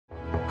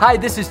Hi,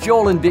 this is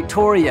Joel and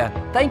Victoria.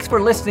 Thanks for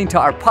listening to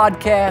our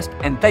podcast,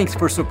 and thanks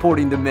for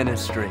supporting the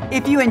ministry.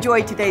 If you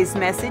enjoyed today's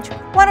message,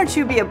 why don't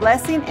you be a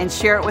blessing and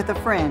share it with a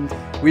friend?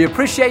 We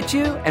appreciate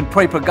you and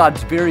pray for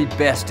God's very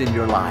best in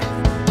your life.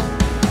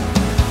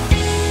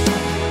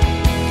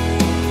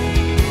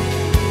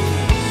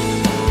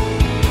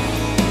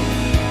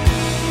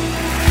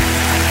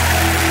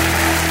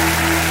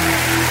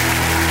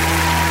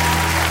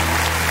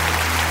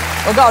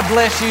 Well, God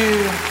bless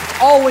you.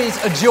 It's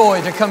always a joy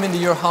to come into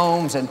your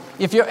homes. And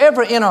if you're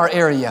ever in our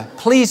area,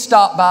 please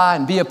stop by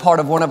and be a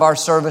part of one of our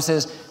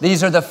services.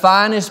 These are the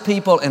finest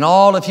people in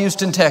all of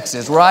Houston,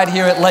 Texas, right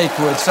here at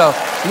Lakewood. So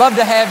love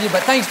to have you,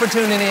 but thanks for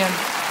tuning in.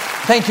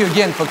 Thank you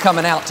again for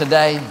coming out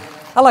today.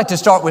 I'd like to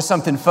start with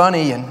something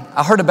funny. And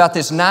I heard about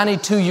this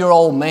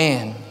 92-year-old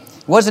man. He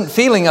wasn't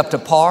feeling up to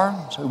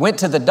par, so he went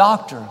to the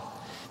doctor.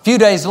 A few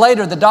days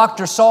later, the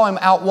doctor saw him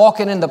out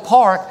walking in the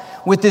park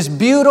with this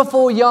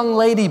beautiful young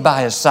lady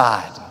by his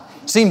side.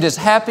 Seemed as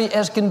happy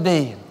as can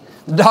be.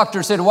 The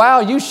doctor said, "Wow,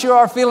 you sure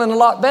are feeling a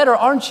lot better,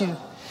 aren't you?"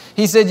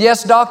 He said,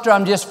 "Yes, doctor,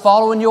 I'm just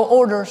following your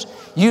orders.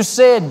 You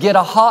said get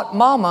a hot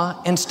mama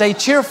and stay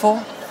cheerful."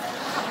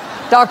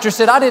 Doctor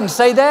said, "I didn't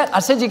say that.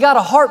 I said you got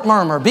a heart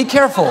murmur. Be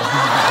careful."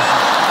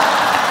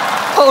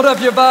 Hold up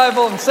your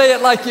Bible and say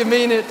it like you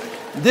mean it.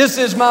 This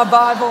is my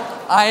Bible.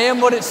 I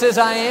am what it says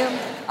I am.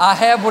 I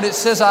have what it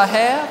says I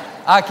have.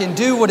 I can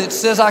do what it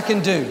says I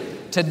can do.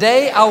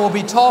 Today I will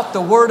be taught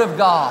the Word of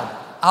God.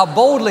 I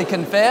boldly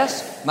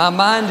confess, my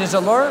mind is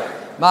alert,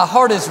 my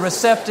heart is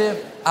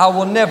receptive, I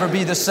will never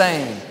be the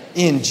same.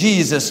 In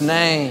Jesus'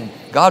 name,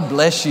 God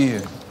bless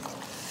you.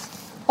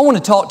 I want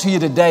to talk to you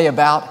today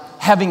about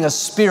having a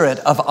spirit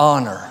of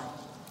honor.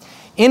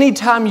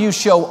 Anytime you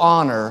show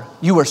honor,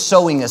 you are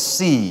sowing a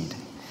seed.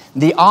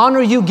 The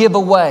honor you give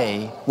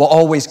away will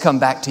always come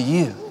back to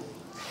you.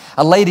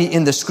 A lady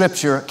in the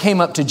scripture came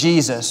up to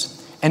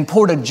Jesus and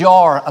poured a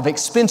jar of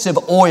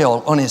expensive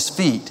oil on his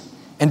feet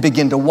and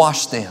began to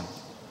wash them.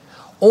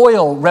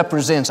 Oil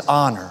represents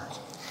honor.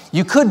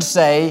 You could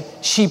say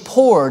she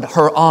poured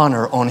her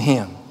honor on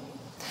him.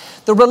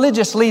 The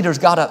religious leaders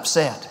got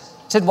upset,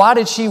 said, "Why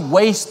did she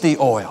waste the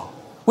oil?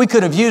 We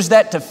could have used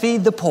that to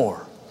feed the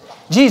poor."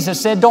 Jesus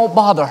said, "Don't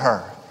bother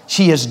her.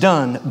 She has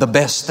done the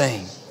best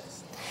thing."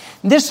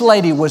 This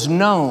lady was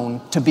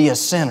known to be a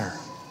sinner.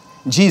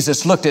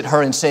 Jesus looked at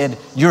her and said,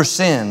 "Your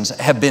sins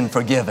have been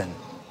forgiven."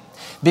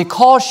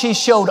 Because she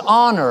showed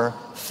honor,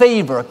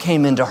 favor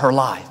came into her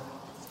life.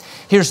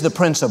 Here's the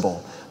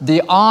principle.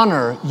 The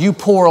honor you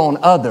pour on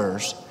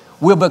others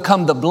will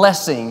become the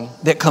blessing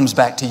that comes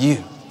back to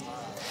you.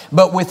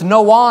 But with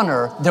no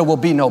honor, there will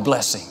be no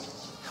blessing.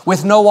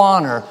 With no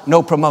honor,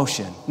 no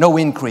promotion, no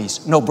increase,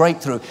 no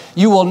breakthrough.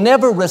 You will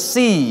never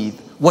receive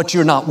what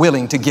you're not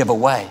willing to give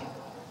away.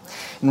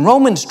 And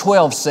Romans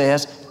 12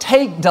 says,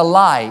 "Take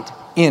delight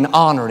in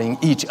honoring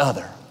each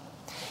other."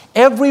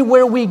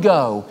 Everywhere we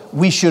go,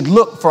 we should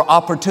look for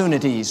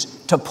opportunities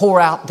to pour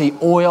out the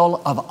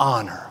oil of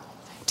honor,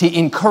 to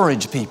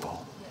encourage people,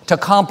 to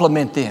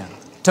compliment them,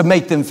 to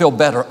make them feel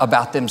better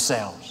about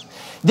themselves.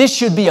 This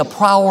should be a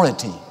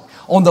priority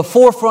on the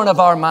forefront of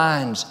our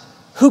minds.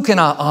 Who can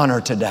I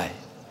honor today?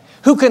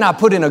 Who can I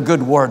put in a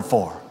good word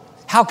for?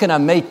 How can I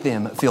make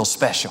them feel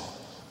special?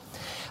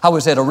 I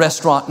was at a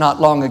restaurant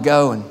not long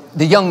ago, and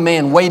the young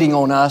man waiting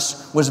on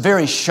us was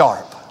very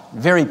sharp,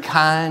 very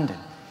kind.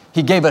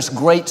 He gave us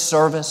great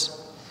service.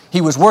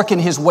 He was working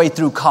his way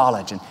through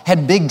college and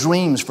had big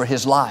dreams for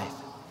his life.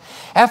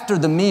 After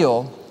the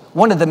meal,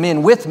 one of the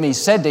men with me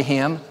said to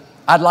him,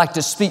 "I'd like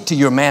to speak to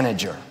your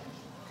manager."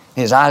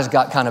 His eyes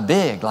got kind of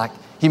big, like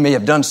he may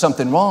have done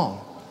something wrong.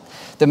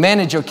 The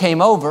manager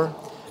came over.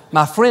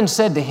 My friend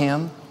said to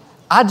him,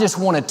 "I just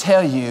want to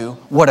tell you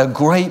what a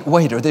great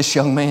waiter this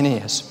young man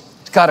is.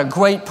 He's got a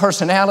great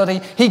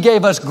personality. He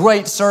gave us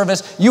great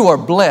service. You are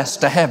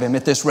blessed to have him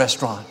at this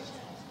restaurant."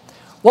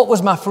 What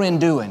was my friend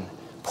doing?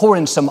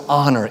 Pouring some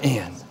honor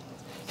in.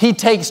 He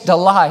takes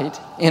delight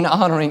in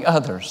honoring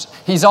others.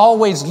 He's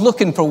always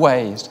looking for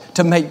ways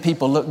to make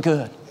people look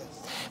good.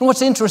 And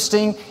what's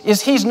interesting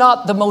is he's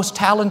not the most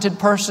talented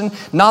person,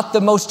 not the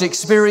most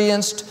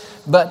experienced,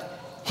 but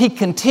he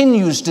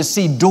continues to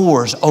see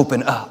doors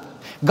open up.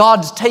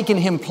 God's taken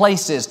him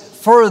places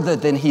further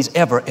than he's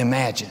ever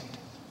imagined.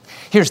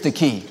 Here's the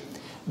key.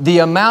 The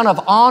amount of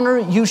honor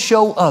you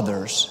show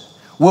others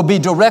will be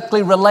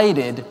directly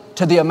related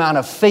to the amount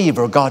of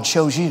favor God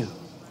shows you.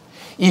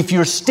 If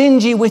you're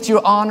stingy with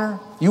your honor,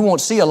 you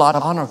won't see a lot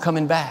of honor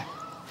coming back.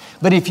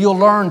 But if you'll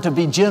learn to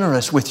be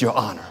generous with your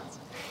honor,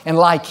 and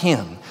like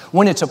him,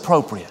 when it's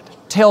appropriate,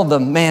 tell the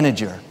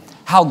manager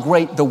how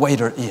great the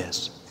waiter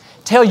is.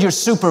 Tell your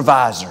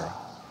supervisor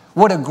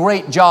what a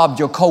great job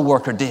your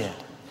coworker did.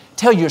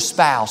 Tell your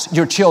spouse,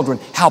 your children,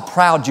 how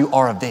proud you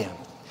are of them.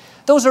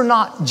 Those are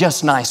not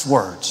just nice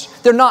words.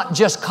 They're not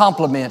just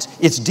compliments.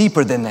 It's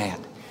deeper than that.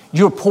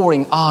 You're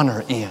pouring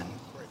honor in.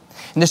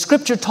 And the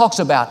scripture talks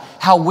about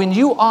how when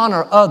you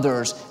honor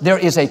others, there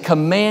is a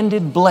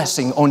commanded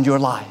blessing on your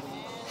life.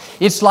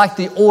 It's like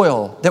the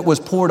oil that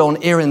was poured on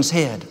Aaron's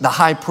head, the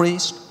high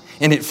priest,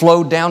 and it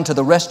flowed down to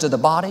the rest of the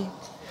body.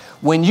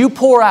 When you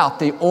pour out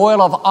the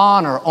oil of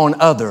honor on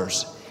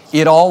others,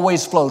 it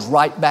always flows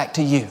right back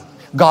to you.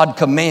 God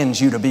commands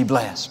you to be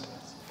blessed.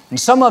 And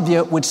some of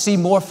you would see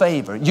more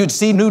favor. You'd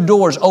see new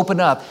doors open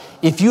up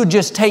if you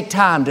just take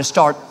time to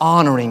start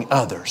honoring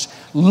others.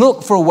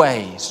 Look for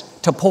ways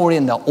to pour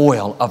in the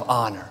oil of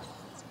honor.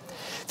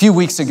 A few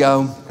weeks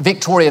ago,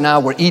 Victoria and I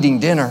were eating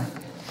dinner.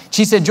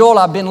 She said, Joel,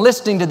 I've been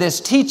listening to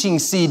this teaching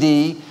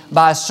CD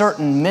by a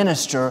certain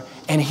minister,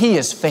 and he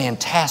is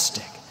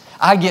fantastic.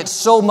 I get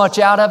so much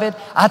out of it,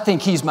 I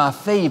think he's my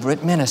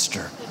favorite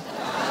minister.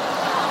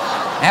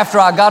 After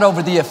I got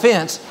over the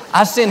offense,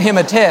 I sent him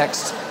a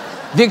text.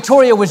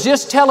 Victoria was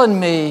just telling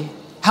me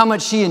how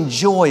much she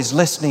enjoys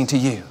listening to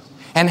you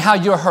and how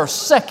you're her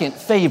second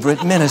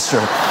favorite minister.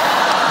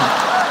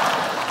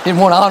 Didn't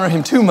want to honor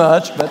him too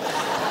much, but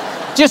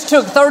just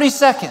took 30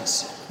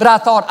 seconds. But I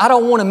thought, I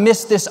don't want to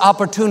miss this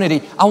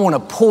opportunity. I want to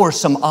pour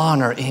some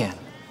honor in.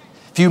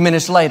 A few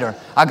minutes later,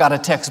 I got a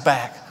text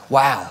back.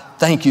 Wow,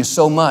 thank you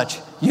so much.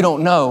 You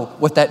don't know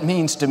what that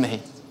means to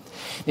me.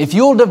 If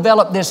you'll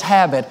develop this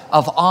habit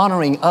of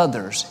honoring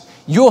others,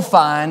 you'll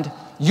find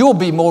you'll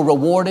be more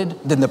rewarded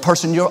than the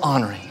person you're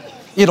honoring.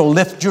 It'll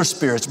lift your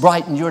spirits,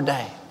 brighten your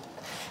day.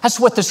 That's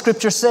what the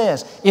scripture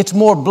says. It's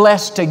more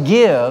blessed to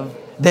give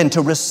than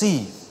to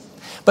receive.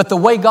 But the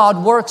way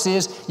God works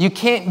is you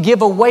can't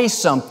give away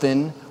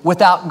something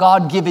without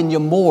God giving you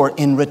more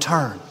in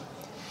return.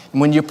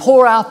 And when you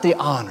pour out the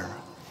honor,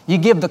 you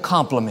give the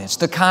compliments,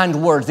 the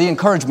kind words, the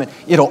encouragement,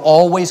 it'll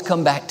always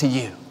come back to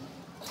you.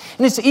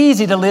 And it's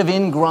easy to live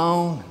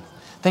ingrown,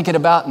 thinking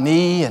about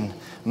me and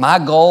my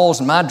goals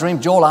and my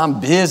dreams. Joel, I'm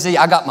busy.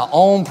 I got my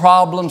own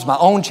problems, my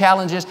own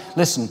challenges.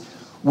 Listen,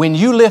 when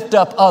you lift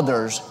up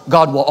others,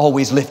 God will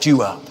always lift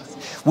you up.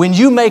 When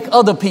you make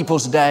other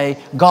people's day,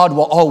 God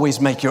will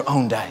always make your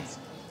own day.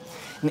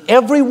 And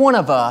every one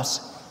of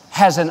us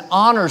has an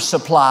honor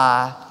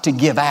supply to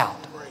give out.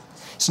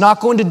 It's not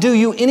going to do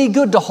you any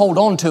good to hold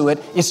on to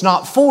it. It's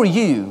not for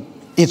you,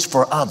 it's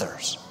for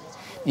others.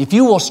 If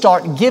you will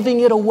start giving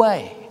it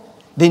away,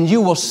 then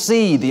you will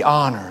see the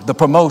honor, the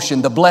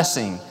promotion, the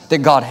blessing that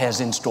God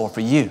has in store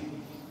for you.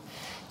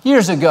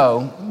 Years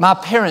ago, my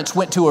parents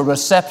went to a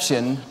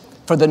reception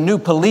for the new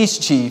police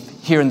chief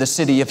here in the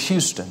city of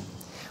Houston.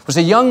 It was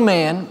a young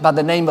man by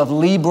the name of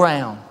Lee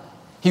Brown.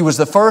 He was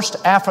the first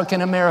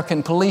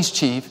African-American police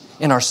chief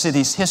in our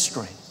city's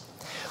history.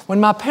 When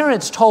my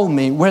parents told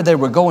me where they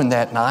were going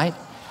that night,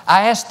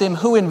 I asked them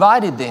who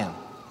invited them.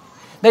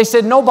 They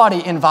said,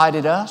 nobody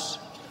invited us.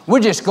 We're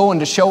just going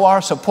to show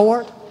our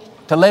support,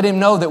 to let him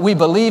know that we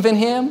believe in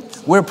him,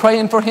 we're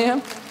praying for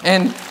him,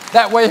 and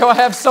that way he'll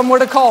have somewhere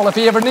to call if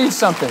he ever needs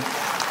something.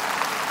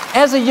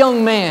 As a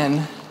young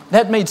man,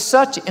 that made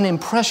such an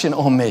impression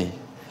on me.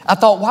 I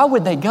thought, why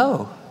would they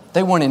go?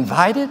 They weren't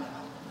invited.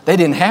 They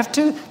didn't have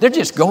to. They're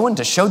just going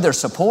to show their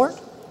support.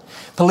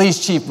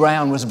 Police Chief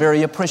Brown was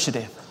very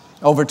appreciative.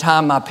 Over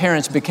time, my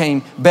parents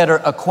became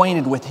better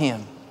acquainted with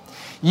him.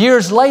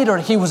 Years later,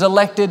 he was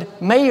elected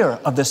mayor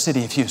of the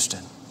city of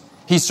Houston.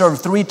 He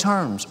served 3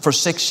 terms for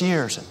 6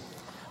 years.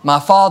 My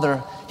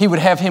father, he would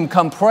have him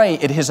come pray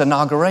at his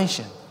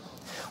inauguration.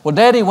 Well,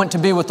 Daddy went to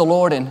be with the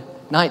Lord in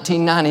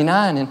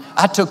 1999, and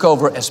I took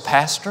over as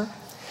pastor.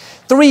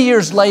 3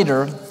 years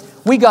later,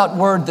 we got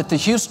word that the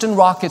Houston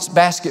Rockets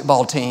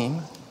basketball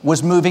team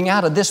was moving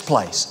out of this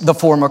place, the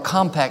former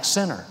Compaq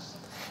Center.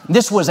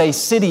 This was a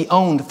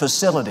city-owned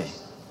facility.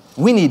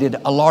 We needed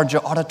a larger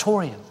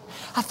auditorium.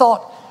 I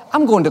thought,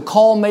 I'm going to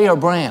call Mayor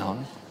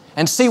Brown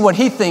and see what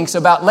he thinks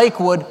about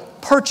Lakewood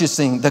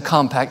purchasing the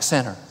Compaq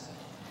Center.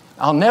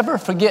 I'll never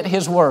forget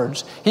his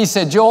words. He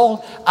said,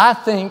 Joel, I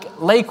think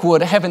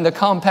Lakewood having the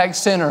Compaq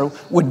Center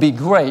would be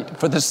great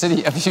for the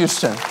city of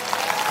Houston.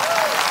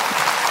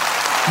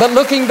 But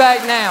looking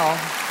back now,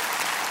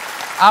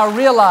 I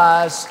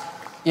realize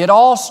it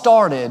all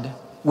started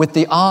with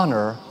the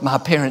honor my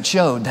parents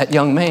showed that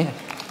young man.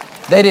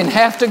 They didn't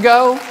have to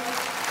go.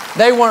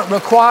 They weren't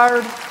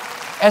required.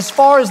 As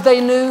far as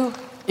they knew,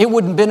 it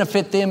wouldn't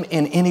benefit them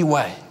in any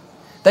way.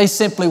 They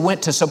simply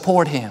went to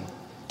support him,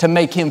 to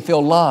make him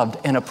feel loved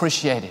and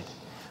appreciated.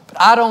 But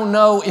I don't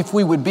know if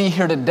we would be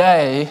here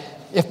today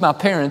if my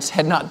parents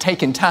had not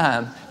taken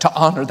time to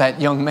honor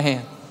that young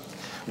man.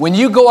 When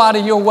you go out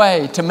of your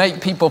way to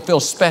make people feel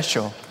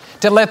special,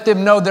 to let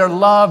them know they're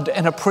loved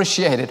and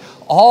appreciated,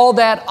 all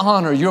that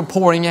honor you're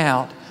pouring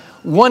out,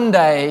 one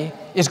day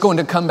is going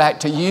to come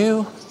back to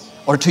you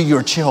or to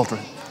your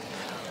children.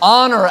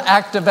 Honor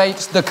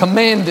activates the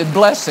commanded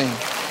blessing.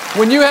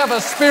 When you have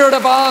a spirit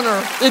of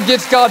honor, it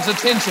gets God's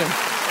attention.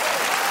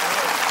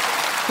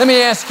 Let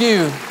me ask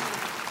you,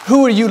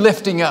 who are you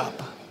lifting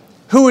up?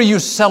 Who are you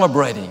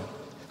celebrating?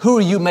 Who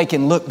are you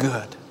making look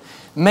good?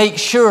 Make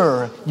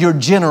sure you're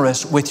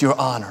generous with your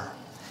honor.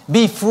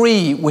 Be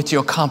free with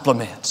your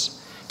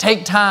compliments.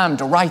 Take time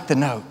to write the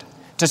note,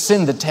 to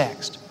send the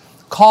text.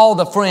 Call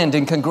the friend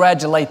and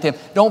congratulate them.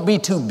 Don't be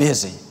too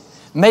busy.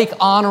 Make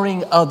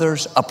honoring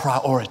others a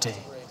priority.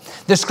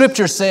 The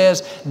scripture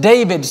says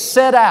David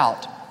set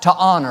out to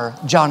honor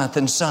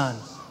Jonathan's son.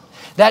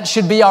 That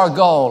should be our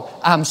goal.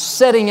 I'm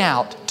setting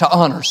out to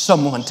honor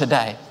someone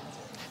today.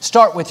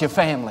 Start with your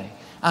family.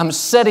 I'm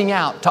setting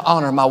out to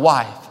honor my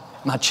wife,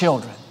 my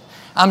children.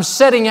 I'm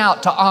setting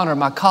out to honor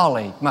my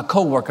colleague, my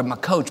coworker, my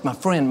coach, my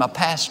friend, my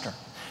pastor.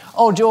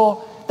 Oh,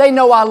 Joel, they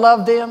know I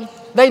love them.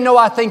 They know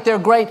I think they're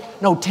great.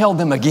 No, tell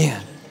them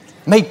again.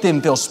 Make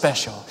them feel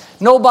special.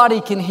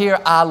 Nobody can hear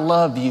I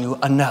love you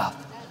enough.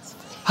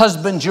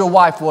 Husbands, your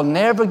wife will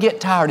never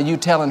get tired of you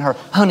telling her,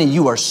 honey,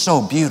 you are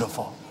so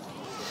beautiful.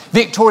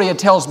 Victoria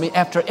tells me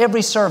after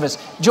every service,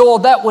 Joel,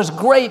 that was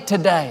great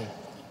today.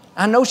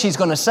 I know she's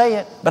going to say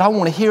it, but I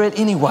want to hear it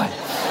anyway.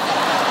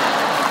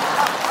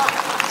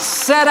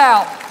 Set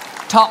out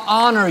to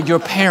honor your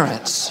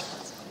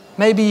parents.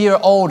 Maybe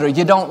you're older,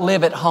 you don't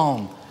live at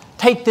home.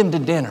 Take them to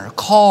dinner,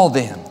 call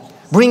them,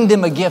 bring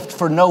them a gift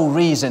for no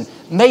reason.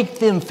 Make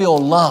them feel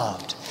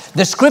loved.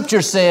 The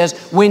scripture says,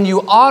 when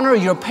you honor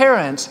your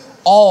parents,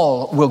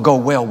 all will go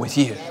well with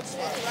you.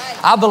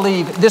 I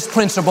believe this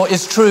principle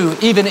is true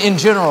even in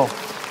general.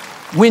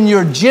 When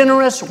you're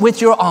generous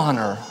with your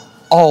honor,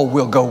 all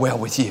will go well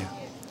with you.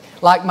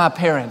 Like my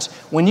parents,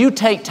 when you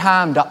take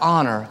time to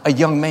honor a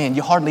young man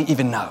you hardly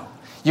even know,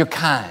 you're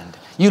kind,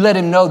 you let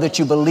him know that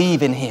you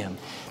believe in him,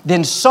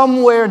 then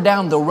somewhere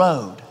down the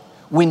road,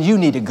 when you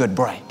need a good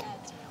break,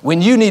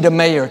 when you need a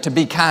mayor to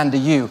be kind to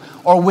you,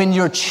 or when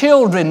your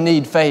children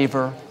need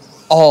favor,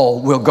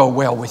 all will go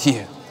well with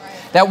you.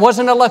 That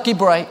wasn't a lucky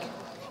break.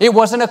 It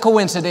wasn't a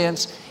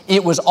coincidence.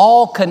 It was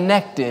all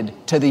connected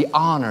to the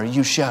honor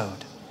you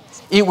showed.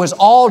 It was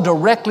all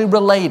directly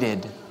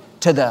related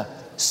to the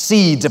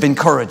seeds of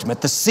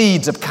encouragement, the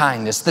seeds of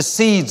kindness, the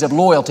seeds of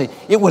loyalty.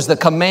 It was the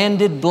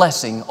commanded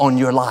blessing on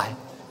your life.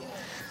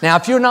 Now,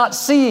 if you're not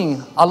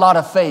seeing a lot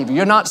of favor,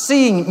 you're not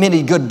seeing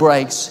many good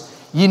breaks,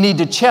 you need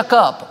to check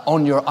up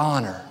on your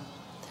honor.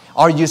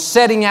 Are you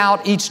setting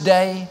out each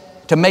day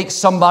to make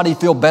somebody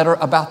feel better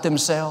about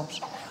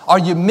themselves? Are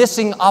you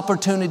missing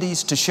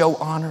opportunities to show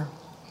honor?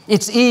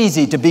 It's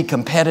easy to be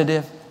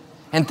competitive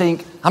and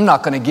think, I'm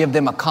not going to give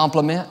them a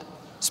compliment,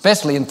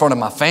 especially in front of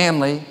my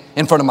family,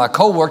 in front of my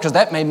coworkers.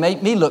 That may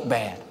make me look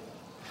bad.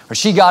 Or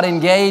she got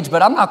engaged,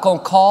 but I'm not going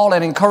to call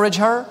and encourage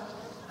her.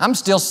 I'm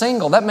still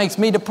single. That makes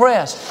me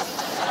depressed.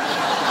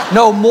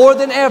 No, more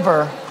than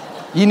ever,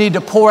 you need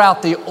to pour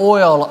out the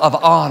oil of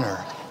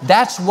honor.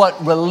 That's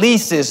what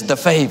releases the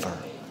favor.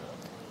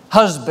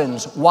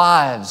 Husbands,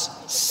 wives,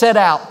 set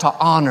out to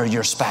honor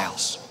your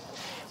spouse.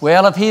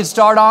 Well, if he'd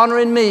start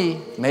honoring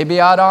me, maybe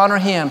I'd honor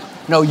him.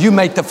 No, you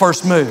make the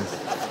first move.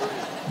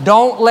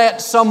 Don't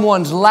let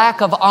someone's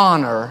lack of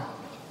honor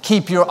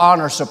keep your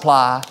honor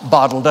supply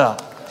bottled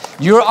up.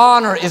 Your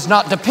honor is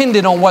not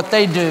dependent on what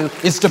they do,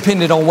 it's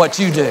dependent on what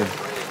you do.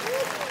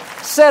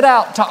 Set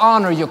out to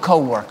honor your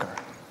coworker.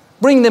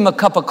 Bring them a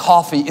cup of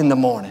coffee in the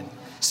morning.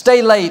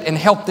 Stay late and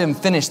help them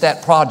finish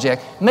that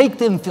project. Make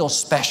them feel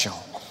special.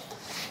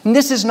 And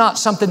this is not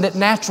something that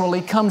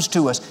naturally comes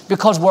to us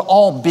because we're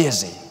all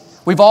busy.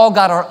 We've all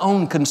got our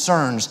own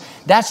concerns.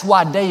 That's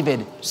why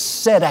David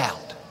set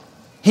out.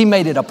 He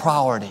made it a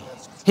priority.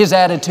 His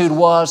attitude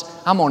was,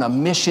 I'm on a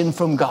mission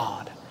from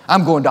God.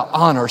 I'm going to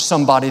honor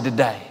somebody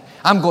today.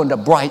 I'm going to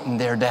brighten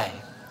their day.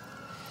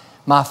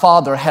 My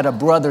father had a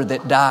brother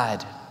that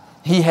died.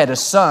 He had a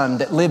son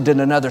that lived in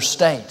another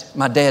state,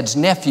 my dad's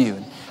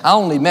nephew. I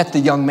only met the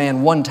young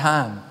man one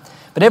time.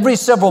 But every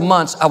several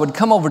months, I would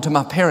come over to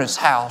my parents'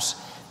 house.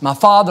 My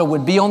father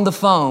would be on the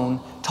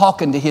phone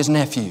talking to his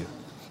nephew,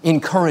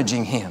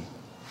 encouraging him.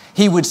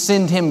 He would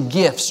send him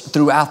gifts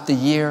throughout the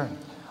year,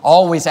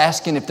 always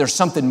asking if there's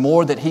something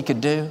more that he could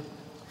do.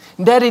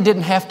 And Daddy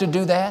didn't have to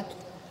do that.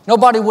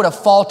 Nobody would have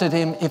faulted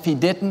him if he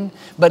didn't,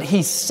 but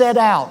he set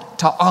out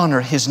to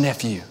honor his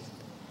nephew.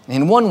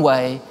 In one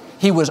way,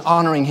 he was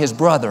honoring his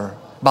brother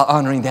by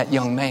honoring that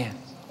young man.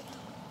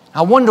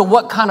 I wonder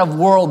what kind of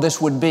world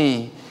this would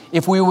be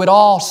if we would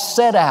all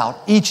set out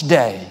each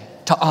day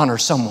to honor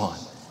someone.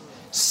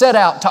 Set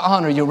out to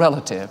honor your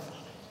relative,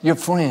 your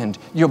friend,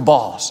 your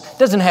boss. It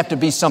doesn't have to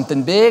be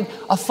something big.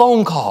 A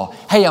phone call.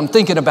 Hey, I'm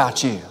thinking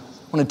about you.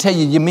 I want to tell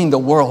you, you mean the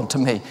world to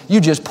me.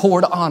 You just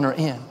poured honor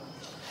in.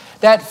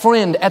 That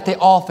friend at the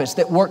office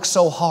that works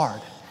so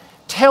hard.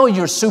 Tell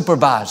your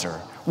supervisor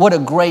what a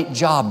great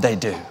job they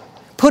do.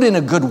 Put in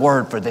a good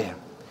word for them.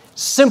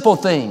 Simple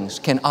things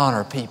can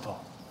honor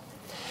people.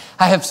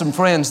 I have some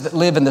friends that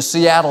live in the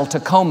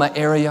Seattle-Tacoma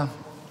area.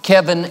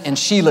 Kevin and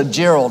Sheila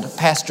Gerald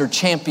pastor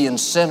Champion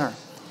Center.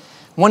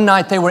 One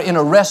night they were in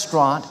a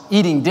restaurant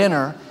eating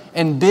dinner,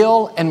 and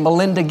Bill and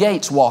Melinda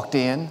Gates walked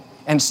in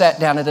and sat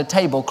down at a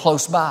table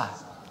close by.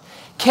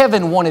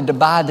 Kevin wanted to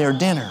buy their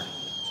dinner.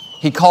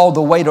 He called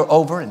the waiter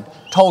over and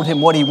told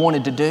him what he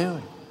wanted to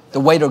do.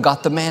 The waiter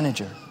got the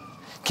manager.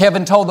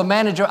 Kevin told the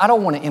manager, I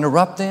don't want to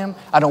interrupt them.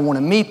 I don't want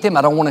to meet them.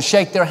 I don't want to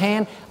shake their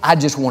hand. I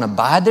just want to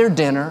buy their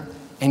dinner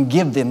and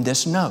give them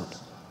this note.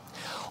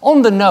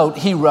 On the note,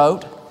 he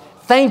wrote,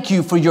 thank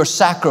you for your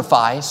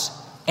sacrifice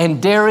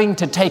and daring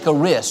to take a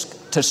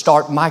risk to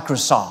start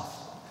Microsoft.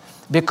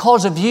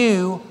 Because of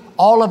you,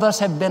 all of us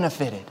have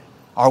benefited.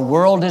 Our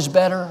world is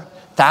better.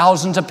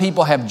 Thousands of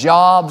people have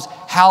jobs,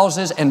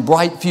 houses, and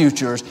bright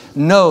futures.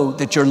 Know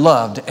that you're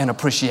loved and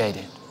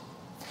appreciated.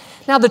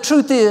 Now, the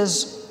truth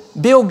is,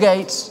 Bill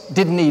Gates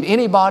didn't need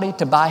anybody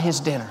to buy his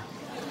dinner.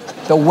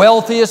 The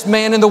wealthiest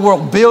man in the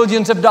world,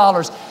 billions of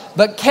dollars.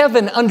 But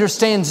Kevin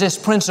understands this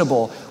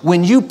principle.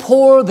 When you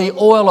pour the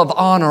oil of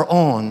honor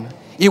on,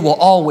 it will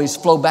always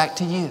flow back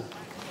to you.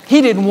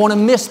 He didn't want to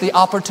miss the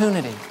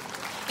opportunity.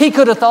 He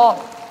could have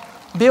thought,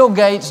 Bill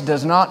Gates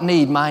does not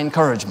need my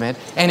encouragement,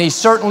 and he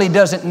certainly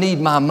doesn't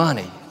need my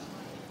money.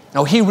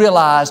 No, he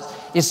realized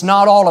it's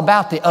not all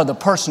about the other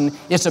person.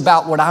 It's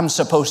about what I'm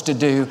supposed to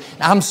do.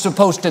 I'm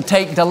supposed to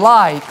take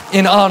delight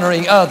in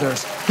honoring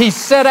others. He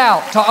set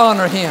out to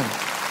honor him.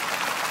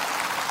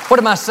 What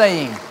am I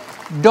saying?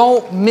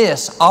 Don't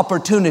miss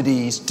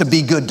opportunities to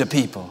be good to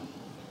people.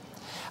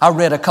 I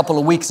read a couple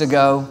of weeks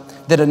ago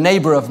that a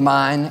neighbor of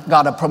mine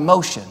got a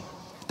promotion.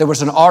 There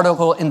was an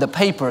article in the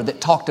paper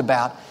that talked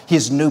about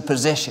his new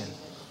position.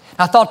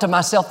 I thought to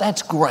myself,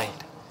 that's great.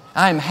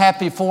 I am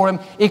happy for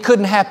him. It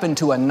couldn't happen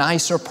to a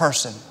nicer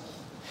person.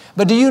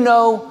 But do you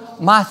know,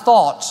 my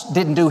thoughts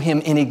didn't do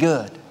him any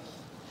good.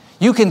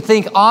 You can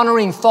think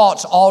honoring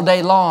thoughts all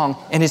day long,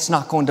 and it's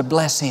not going to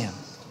bless him.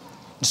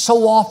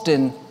 So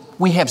often,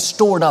 we have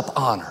stored up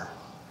honor.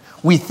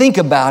 We think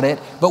about it,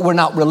 but we're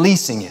not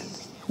releasing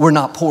it. We're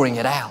not pouring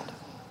it out.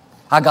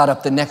 I got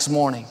up the next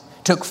morning,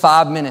 took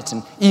 5 minutes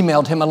and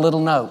emailed him a little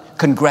note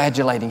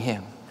congratulating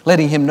him,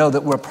 letting him know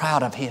that we're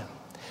proud of him.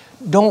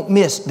 Don't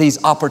miss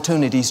these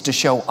opportunities to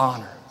show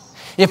honor.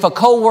 If a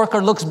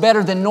coworker looks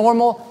better than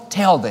normal,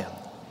 tell them,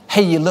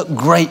 hey, you look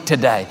great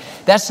today.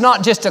 That's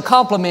not just a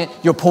compliment,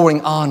 you're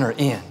pouring honor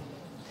in.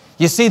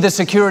 You see the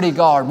security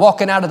guard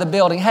walking out of the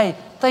building, hey,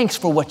 thanks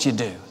for what you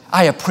do.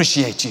 I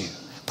appreciate you.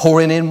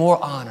 Pouring in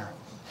more honor.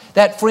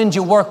 That friend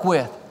you work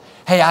with,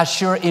 hey, I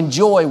sure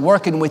enjoy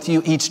working with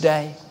you each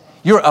day.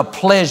 You're a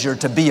pleasure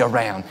to be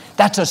around.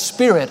 That's a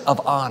spirit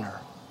of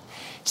honor.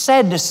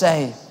 Sad to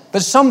say,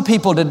 but some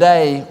people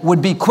today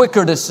would be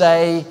quicker to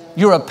say,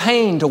 you're a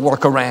pain to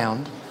work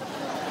around,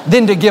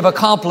 than to give a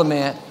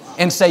compliment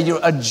and say you're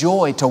a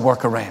joy to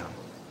work around.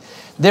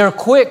 They're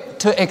quick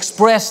to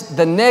express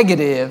the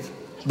negative,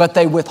 but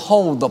they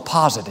withhold the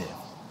positive.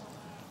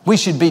 We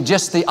should be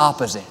just the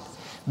opposite.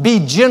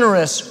 Be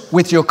generous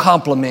with your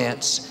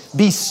compliments.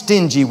 Be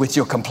stingy with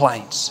your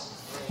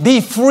complaints.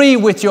 Be free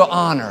with your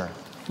honor.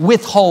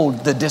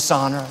 Withhold the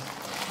dishonor.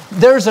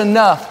 There's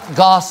enough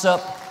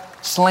gossip,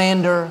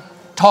 slander,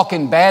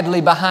 talking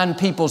badly behind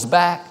people's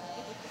back.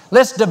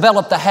 Let's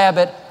develop the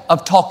habit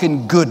of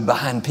talking good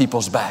behind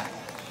people's back.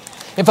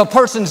 If a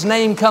person's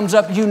name comes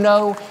up, you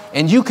know,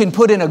 and you can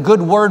put in a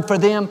good word for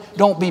them,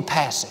 don't be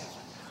passive.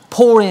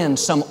 Pour in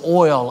some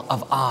oil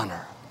of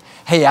honor.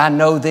 Hey, I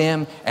know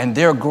them and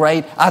they're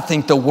great. I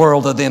think the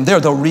world of them. They're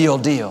the real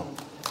deal.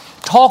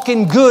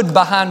 Talking good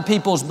behind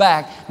people's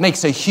back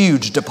makes a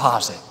huge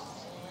deposit.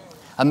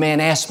 A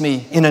man asked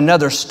me in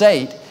another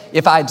state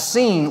if I'd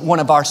seen one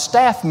of our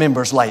staff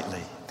members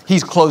lately.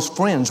 He's close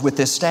friends with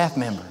this staff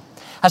member.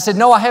 I said,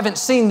 no, I haven't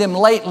seen them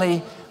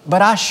lately,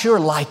 but I sure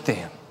like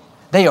them.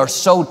 They are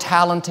so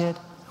talented.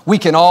 We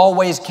can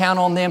always count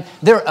on them.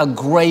 They're a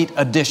great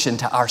addition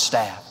to our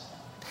staff.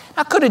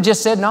 I could have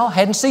just said, no,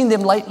 hadn't seen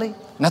them lately.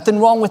 Nothing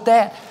wrong with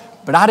that.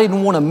 But I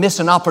didn't want to miss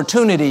an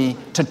opportunity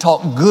to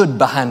talk good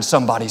behind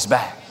somebody's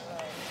back.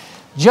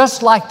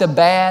 Just like the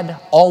bad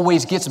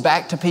always gets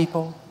back to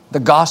people, the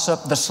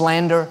gossip, the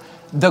slander,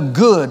 the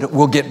good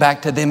will get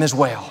back to them as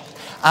well.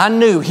 I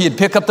knew he'd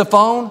pick up the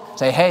phone,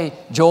 say, hey,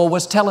 Joel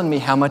was telling me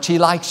how much he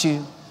likes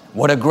you.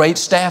 What a great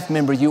staff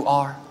member you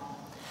are.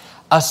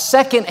 A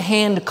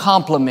second-hand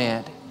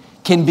compliment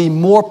can be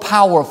more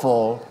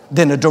powerful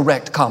than a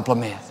direct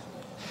compliment.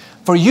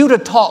 For you to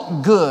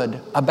talk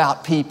good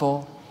about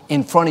people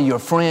in front of your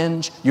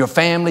friends, your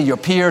family, your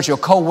peers, your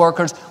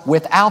coworkers,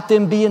 without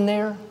them being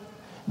there,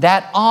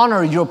 that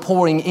honor you're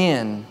pouring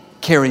in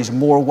carries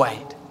more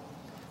weight.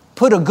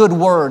 Put a good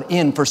word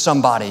in for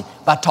somebody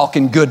by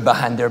talking good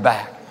behind their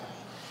back.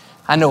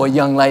 I know a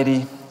young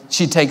lady,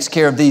 she takes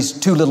care of these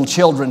 2 little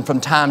children from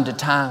time to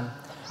time,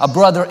 a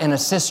brother and a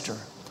sister,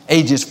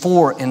 ages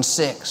 4 and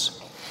 6.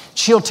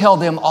 She'll tell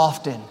them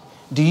often,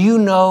 do you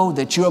know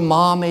that your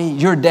mommy,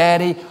 your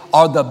daddy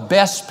are the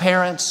best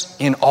parents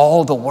in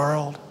all the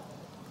world?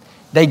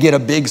 They get a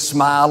big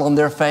smile on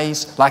their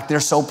face like they're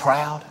so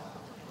proud.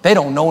 They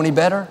don't know any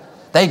better.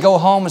 They go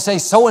home and say,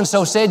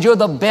 so-and-so said you're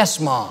the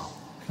best mom,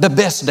 the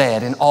best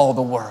dad in all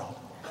the world.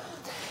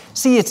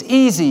 See, it's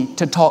easy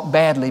to talk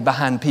badly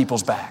behind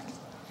people's back.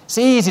 It's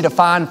easy to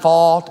find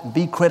fault and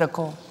be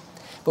critical.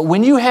 But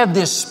when you have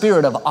this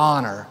spirit of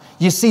honor,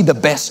 you see the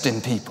best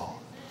in people.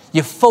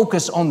 You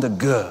focus on the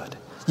good.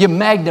 You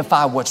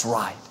magnify what's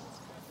right.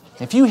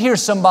 If you hear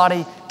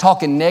somebody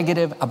talking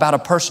negative about a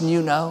person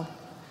you know,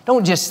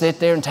 don't just sit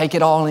there and take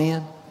it all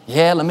in.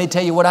 Yeah, let me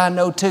tell you what I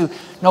know too.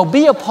 No,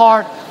 be a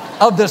part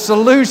of the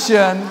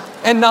solution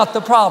and not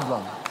the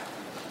problem.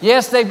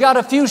 Yes, they've got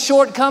a few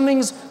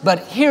shortcomings, but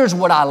here's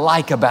what I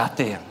like about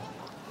them.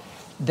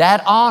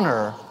 That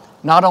honor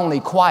not only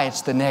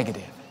quiets the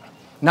negative,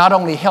 not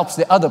only helps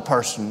the other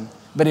person,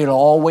 but it'll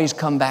always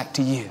come back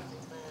to you.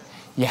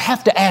 You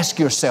have to ask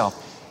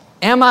yourself,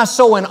 am I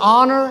sowing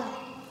honor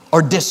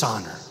or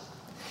dishonor?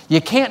 You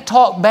can't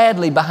talk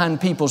badly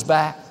behind people's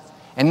back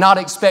and not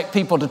expect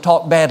people to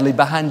talk badly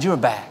behind your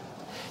back.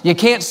 You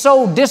can't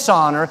sow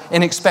dishonor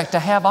and expect to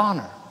have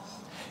honor.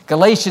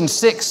 Galatians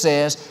 6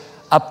 says,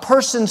 a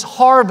person's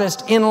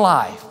harvest in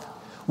life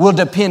will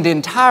depend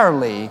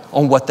entirely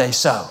on what they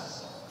sow.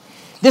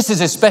 This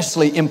is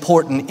especially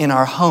important in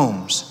our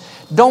homes.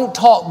 Don't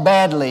talk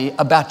badly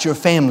about your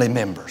family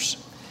members.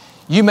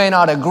 You may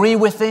not agree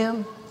with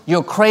them.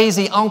 Your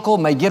crazy uncle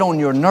may get on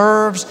your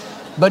nerves,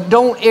 but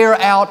don't air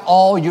out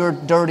all your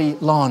dirty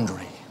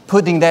laundry.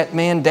 Putting that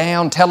man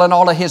down, telling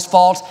all of his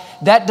faults,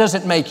 that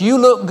doesn't make you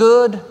look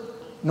good,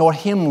 nor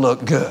him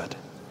look good.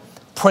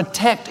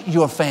 Protect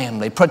your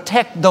family.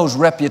 Protect those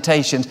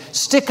reputations.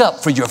 Stick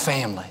up for your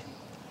family.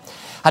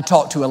 I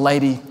talked to a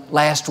lady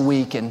last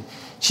week, and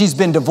she's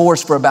been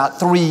divorced for about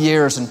 3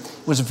 years, and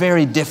it was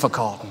very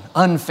difficult and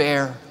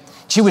unfair.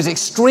 She was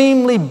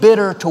extremely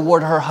bitter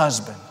toward her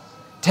husband,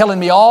 telling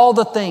me all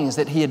the things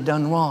that he had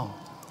done wrong.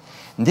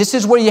 And this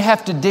is where you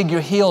have to dig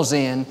your heels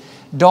in.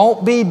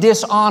 Don't be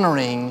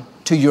dishonoring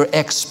to your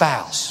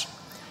ex-spouse.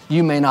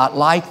 You may not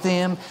like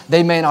them.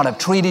 They may not have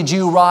treated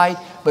you right,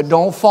 but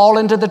don't fall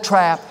into the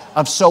trap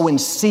of sowing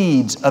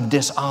seeds of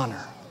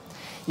dishonor.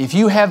 If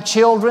you have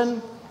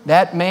children,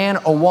 that man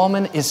or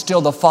woman is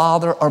still the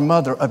father or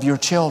mother of your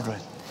children.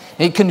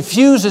 It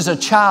confuses a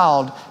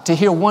child to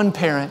hear one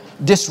parent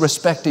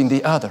disrespecting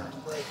the other.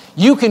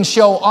 You can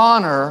show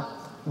honor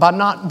by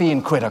not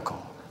being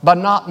critical, by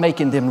not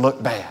making them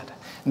look bad.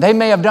 They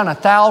may have done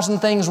 1,000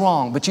 things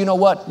wrong, but you know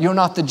what? You're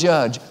not the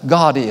judge.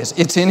 God is.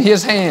 It's in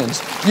His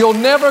hands. You'll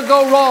never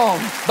go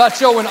wrong by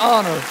showing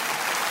honor.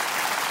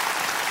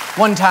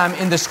 One time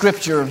in the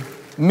scripture,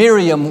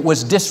 Miriam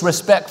was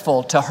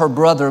disrespectful to her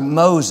brother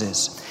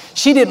Moses.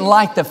 She didn't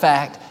like the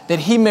fact that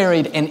he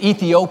married an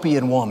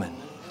Ethiopian woman,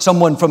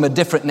 someone from a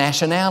different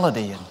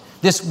nationality. And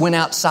this went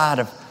outside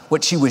of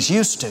what she was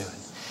used to.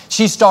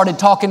 She started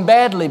talking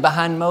badly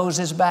behind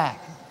Moses' back,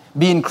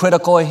 being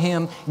critical of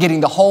him,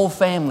 getting the whole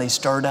family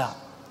stirred up.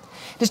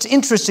 It's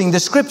interesting, the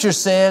scripture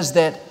says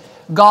that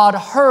God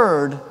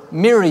heard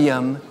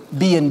Miriam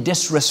being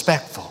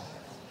disrespectful.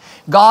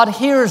 God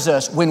hears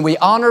us when we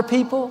honor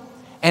people,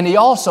 and He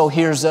also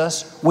hears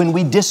us when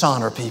we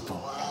dishonor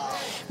people.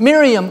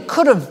 Miriam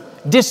could have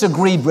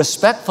disagreed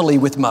respectfully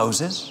with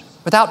Moses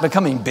without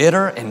becoming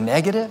bitter and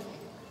negative.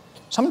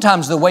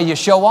 Sometimes the way you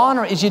show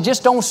honor is you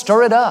just don't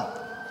stir it up.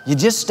 You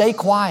just stay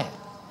quiet.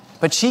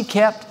 But she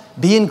kept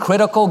being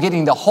critical,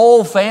 getting the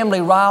whole family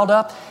riled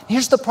up.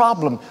 Here's the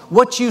problem.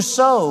 What you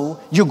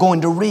sow, you're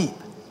going to reap.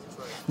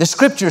 The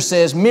scripture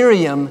says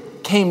Miriam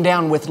came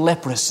down with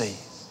leprosy.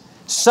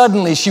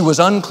 Suddenly she was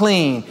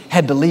unclean,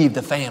 had to leave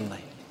the family.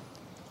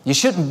 You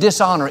shouldn't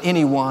dishonor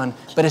anyone,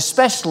 but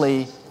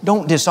especially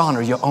don't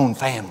dishonor your own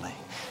family.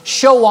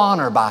 Show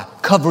honor by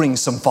covering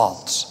some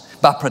faults,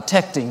 by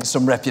protecting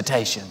some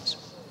reputations.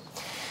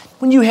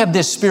 When you have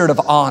this spirit of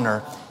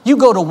honor, you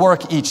go to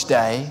work each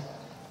day.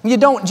 You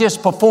don't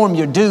just perform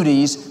your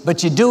duties,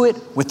 but you do it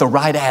with the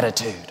right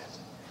attitude.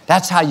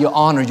 That's how you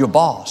honor your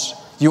boss.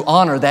 You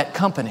honor that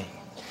company.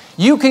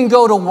 You can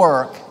go to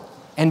work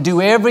and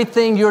do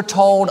everything you're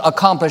told,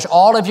 accomplish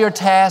all of your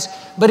tasks,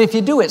 but if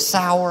you do it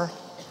sour,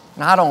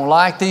 and I don't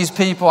like these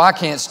people, I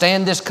can't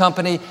stand this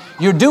company,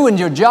 you're doing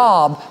your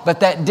job,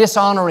 but that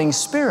dishonoring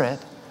spirit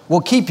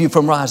will keep you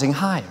from rising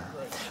higher.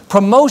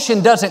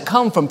 Promotion doesn't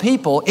come from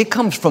people, it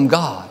comes from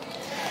God.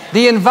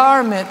 The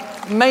environment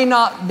may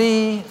not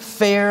be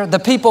fair, the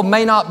people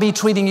may not be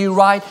treating you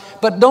right,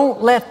 but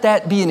don't let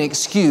that be an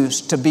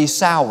excuse to be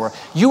sour.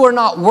 You are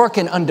not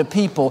working under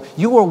people,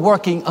 you are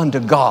working under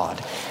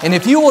God. And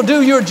if you will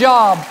do your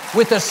job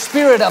with a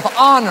spirit of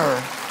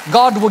honor,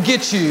 God will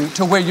get you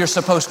to where you're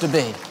supposed to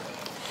be.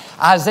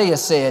 Isaiah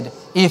said,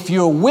 if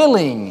you're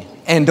willing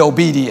and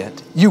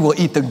obedient, you will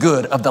eat the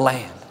good of the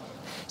land.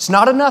 It's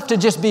not enough to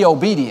just be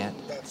obedient.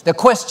 The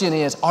question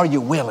is, are you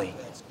willing?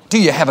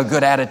 Do you have a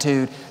good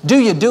attitude? Do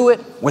you do it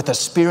with a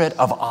spirit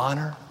of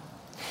honor?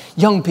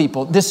 Young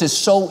people, this is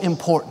so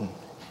important.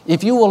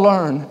 If you will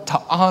learn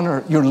to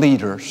honor your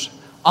leaders,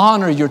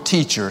 honor your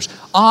teachers,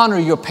 honor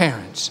your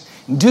parents,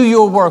 do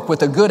your work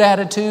with a good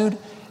attitude,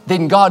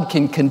 then God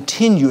can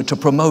continue to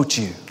promote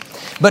you.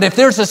 But if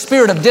there's a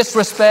spirit of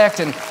disrespect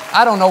and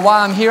I don't know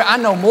why I'm here, I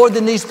know more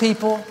than these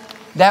people,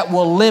 that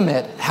will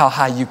limit how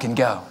high you can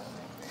go.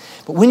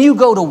 But when you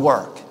go to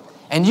work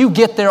and you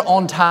get there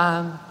on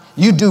time,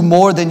 you do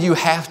more than you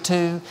have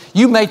to,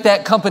 you make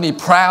that company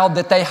proud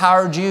that they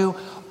hired you,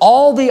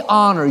 all the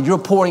honor you're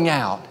pouring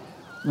out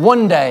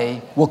one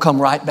day will come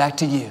right back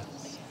to you.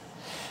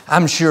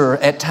 I'm sure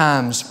at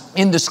times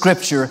in the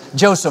scripture,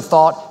 Joseph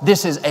thought,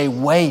 this is a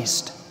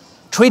waste.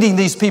 Treating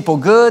these people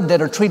good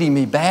that are treating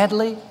me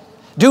badly,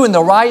 doing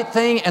the right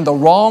thing and the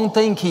wrong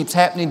thing keeps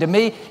happening to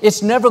me,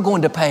 it's never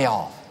going to pay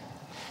off.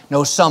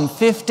 No, some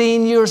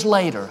 15 years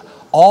later,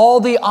 all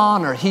the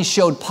honor he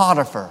showed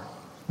Potiphar,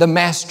 the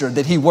master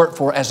that he worked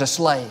for as a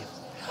slave,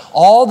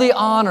 all the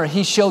honor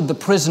he showed the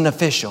prison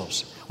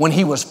officials when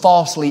he was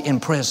falsely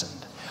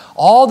imprisoned,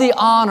 all the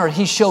honor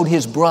he showed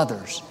his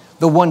brothers,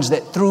 the ones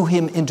that threw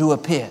him into a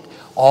pit,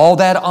 All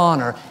that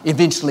honor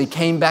eventually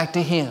came back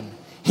to him.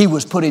 He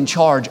was put in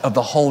charge of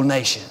the whole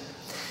nation.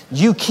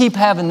 You keep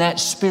having that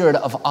spirit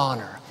of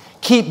honor.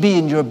 Keep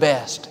being your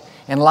best.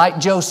 And like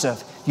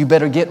Joseph, you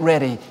better get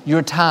ready.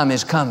 Your time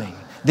is coming.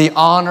 The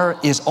honor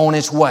is on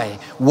its way.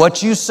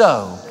 What you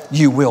sow,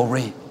 you will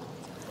reap.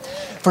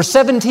 For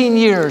 17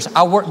 years,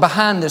 I worked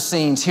behind the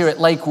scenes here at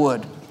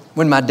Lakewood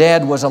when my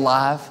dad was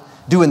alive,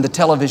 doing the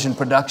television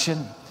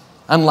production.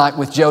 Unlike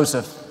with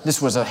Joseph,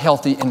 this was a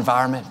healthy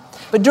environment.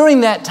 But during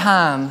that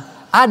time,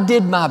 I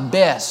did my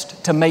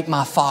best to make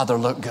my father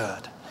look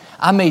good.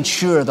 I made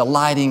sure the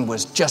lighting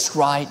was just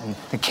right and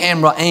the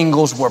camera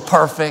angles were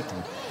perfect.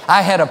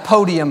 I had a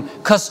podium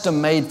custom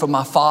made for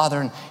my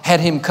father and had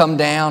him come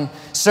down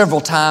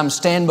several times,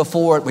 stand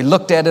before it. We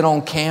looked at it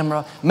on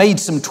camera, made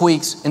some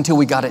tweaks until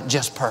we got it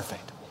just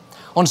perfect.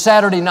 On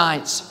Saturday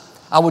nights,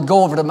 I would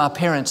go over to my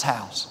parents'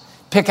 house,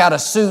 pick out a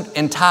suit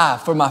and tie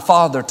for my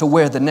father to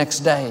wear the next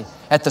day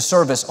at the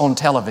service on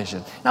television.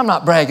 And I'm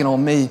not bragging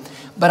on me,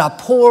 but I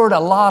poured a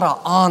lot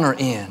of honor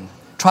in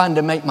trying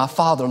to make my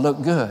father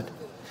look good.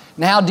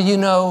 Now, do you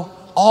know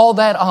all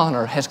that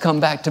honor has come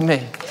back to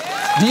me?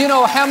 Do you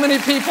know how many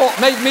people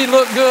make me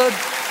look good?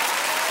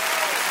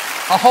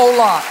 A whole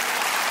lot.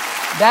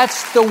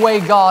 That's the way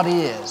God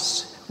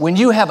is. When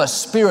you have a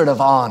spirit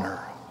of honor,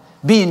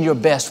 being your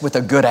best with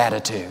a good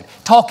attitude,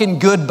 talking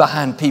good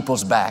behind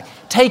people's back,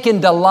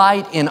 taking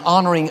delight in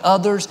honoring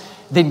others,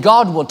 then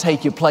God will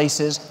take you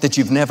places that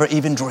you've never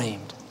even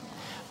dreamed.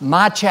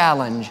 My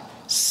challenge,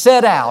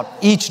 set out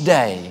each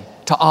day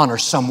to honor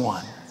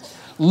someone.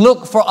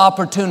 Look for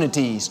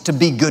opportunities to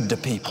be good to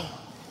people.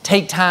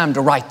 Take time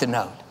to write the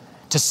note,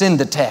 to send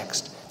the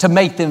text, to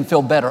make them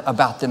feel better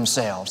about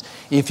themselves.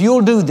 If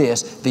you'll do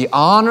this, the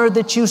honor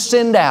that you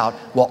send out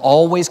will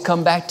always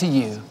come back to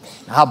you.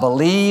 I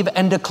believe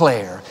and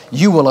declare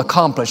you will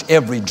accomplish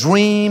every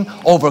dream,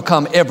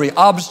 overcome every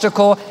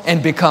obstacle,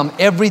 and become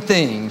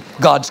everything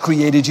God's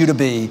created you to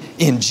be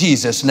in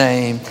Jesus'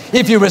 name.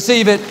 If you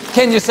receive it,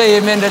 can you say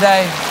amen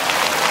today?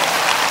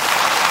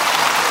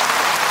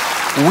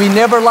 We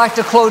never like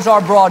to close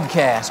our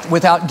broadcast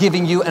without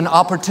giving you an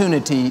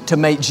opportunity to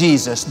make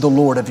Jesus the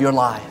Lord of your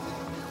life.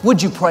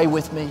 Would you pray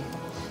with me?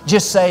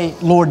 Just say,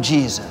 Lord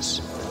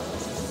Jesus,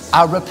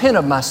 I repent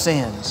of my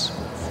sins.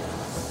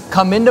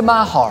 Come into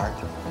my heart.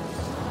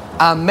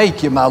 I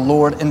make you my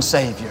Lord and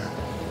Savior.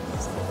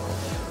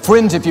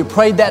 Friends, if you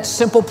prayed that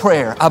simple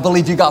prayer, I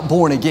believe you got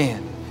born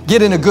again.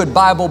 Get in a good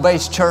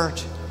Bible-based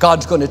church.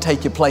 God's going to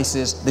take you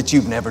places that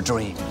you've never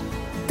dreamed.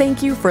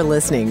 Thank you for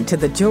listening to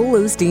the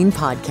Joel Osteen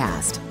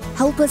Podcast.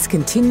 Help us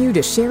continue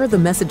to share the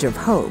message of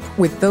hope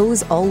with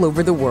those all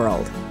over the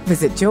world.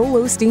 Visit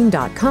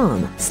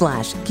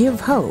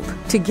joelosteen.com/give hope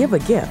to give a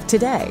gift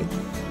today.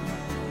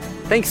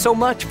 Thanks so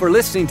much for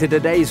listening to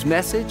today's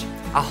message.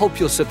 I hope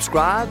you'll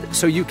subscribe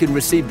so you can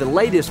receive the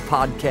latest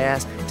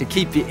podcast to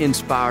keep you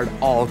inspired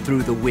all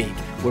through the week.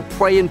 We're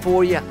praying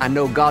for you. I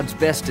know God's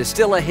best is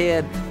still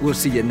ahead. We'll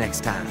see you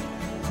next time.